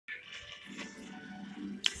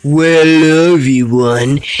Well,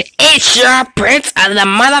 everyone, it's your Prince of the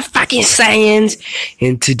motherfucking Science,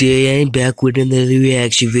 and today I'm back with another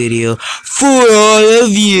reaction video for all of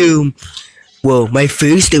you. Well, my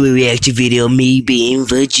first ever reaction video, me being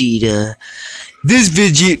Vegeta. This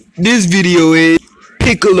video is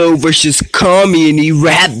Piccolo versus Kami in the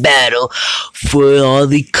rap battle for all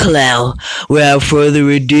the clout. Without further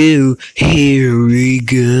ado, here we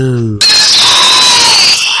go.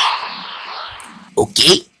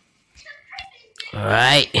 Okay.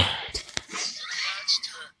 Alright.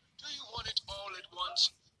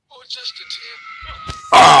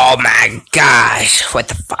 Oh my gosh, what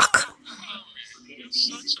the fuck?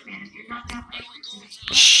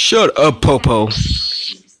 Shut up, Popo.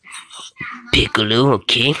 Piccolo,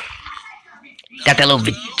 okay. Got that little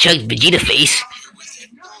Vegeta face.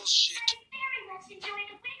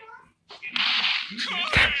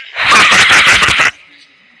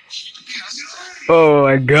 Oh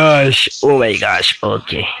my gosh. Oh my gosh,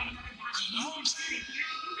 okay.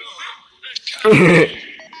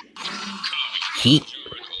 Heat.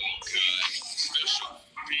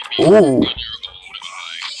 Ooh.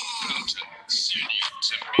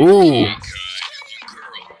 Ooh.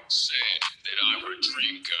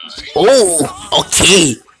 Oh,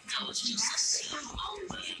 okay.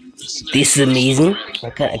 This is amazing. I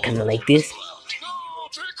kind of like this.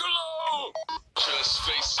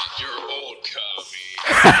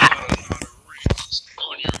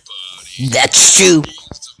 That's true.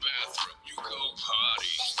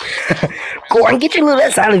 Go on, get your little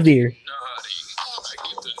ass out of there.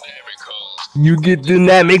 You get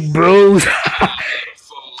dynamic, bros.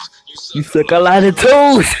 You suck a lot of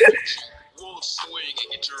toes.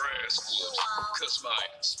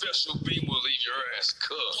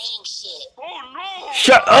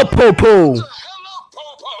 Shut up, Popo.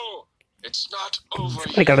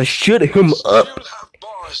 I gotta shut him up.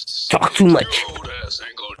 Talk too much.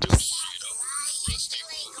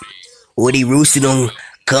 What he roasted on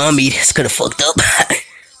Kami, that's kinda fucked up.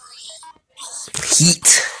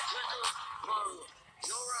 Heat.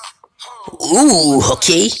 Ooh,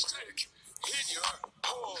 okay.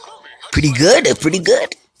 Pretty good, pretty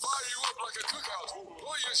good.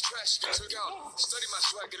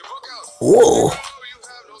 Whoa.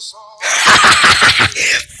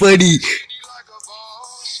 Funny.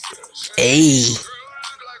 Hey.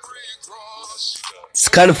 It's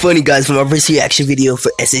kind of funny, guys, from our first reaction video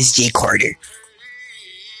for SSJ Carter.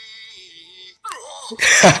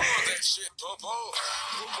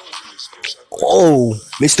 Oh,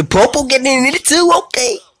 Mr. Popo getting in it too?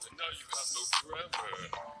 Okay.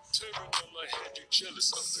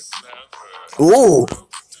 Oh.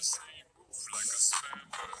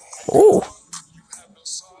 Oh.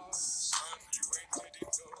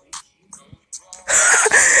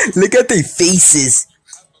 Look at their faces.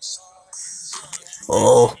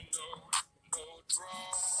 Oh.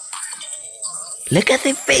 Look at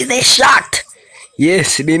their face, they're shocked.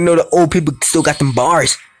 Yes, they didn't know the old people still got them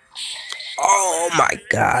bars. Oh my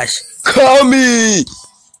gosh. Kami!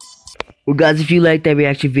 Well, guys, if you like that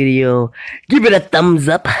reaction video, give it a thumbs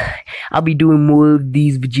up. I'll be doing more of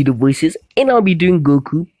these Vegeta voices, and I'll be doing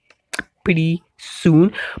Goku pretty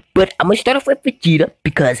soon. But I'm gonna start off with Vegeta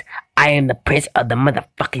because I am the Prince of the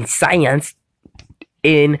motherfucking Science.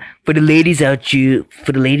 And for the ladies out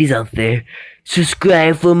there,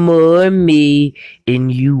 subscribe for more of me,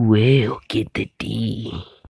 and you will get the D.